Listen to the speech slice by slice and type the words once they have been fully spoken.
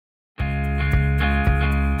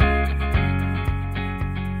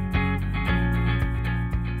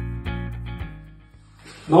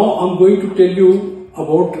Now I'm going to tell you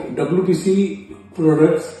about WPC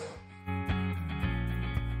products.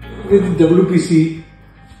 With WPC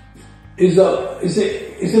is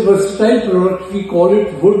a versatile product. We call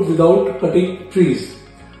it wood without cutting trees.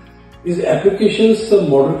 Its applications: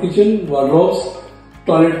 modern kitchen, wardrobes,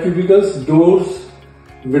 toilet cubicles, doors,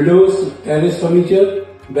 windows, terrace furniture,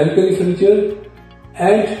 balcony furniture,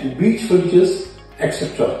 and beach furniture,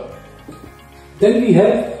 etc. Then we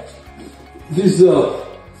have these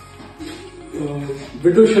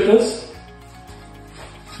window shutters.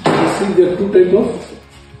 You see there are two types of,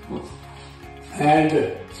 and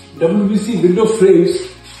WPC window frames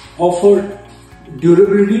offer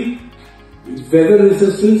durability, weather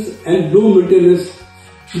resistance, and low maintenance.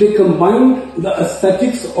 They combine the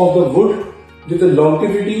aesthetics of the wood with the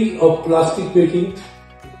longevity of plastic making.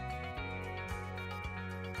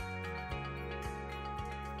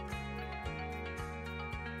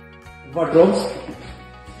 Wardrobes.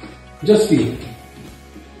 Just see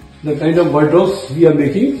the kind of wardrobes we are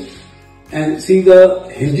making, and see the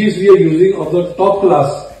hinges we are using of the top class.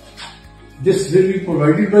 This will be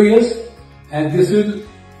provided by us, and this will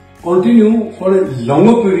continue for a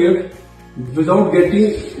longer period without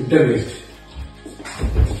getting damaged.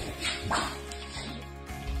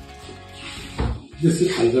 This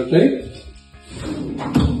is another type.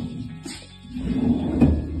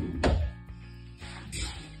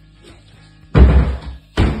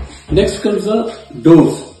 Next comes the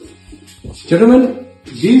doors. Gentlemen,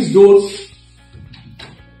 these doors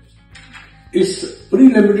is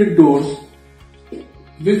pre-laminated doors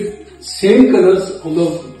with same colors of the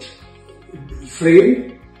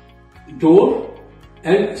frame, door,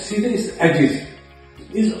 and see these edges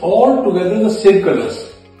is all together the same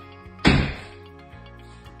colors.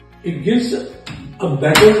 It gives a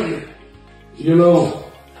better,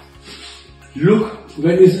 look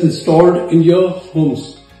when it's installed in your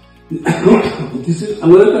homes. This is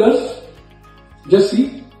another color. Just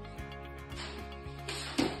see.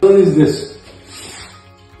 What is this?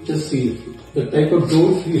 Just see the type of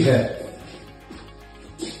doors we have.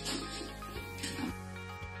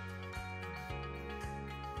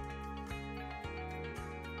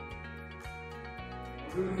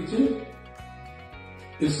 Kitchen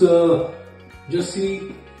is just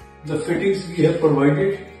see the fittings we have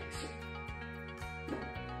provided.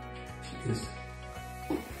 Yes.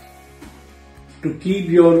 To keep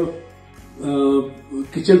your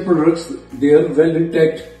kitchen products there well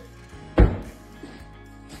intact.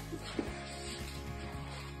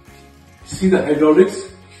 See the hydraulics,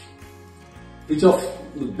 which of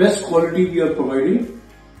the best quality we are providing.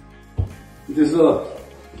 This is the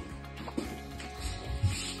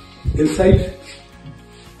inside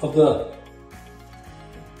of the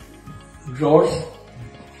drawers.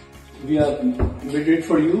 We have made it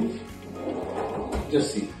for you.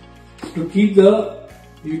 Just see. To keep the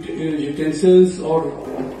utensils or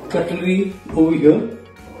cutlery over here.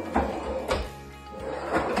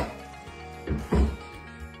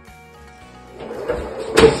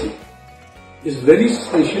 Let's see. It's very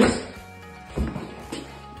spacious.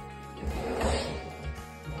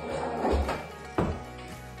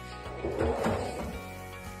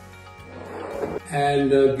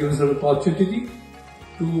 And gives an opportunity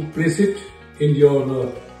to place it in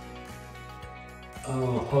your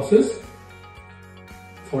houses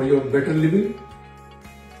for your better living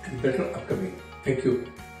and better upcoming. Thank you.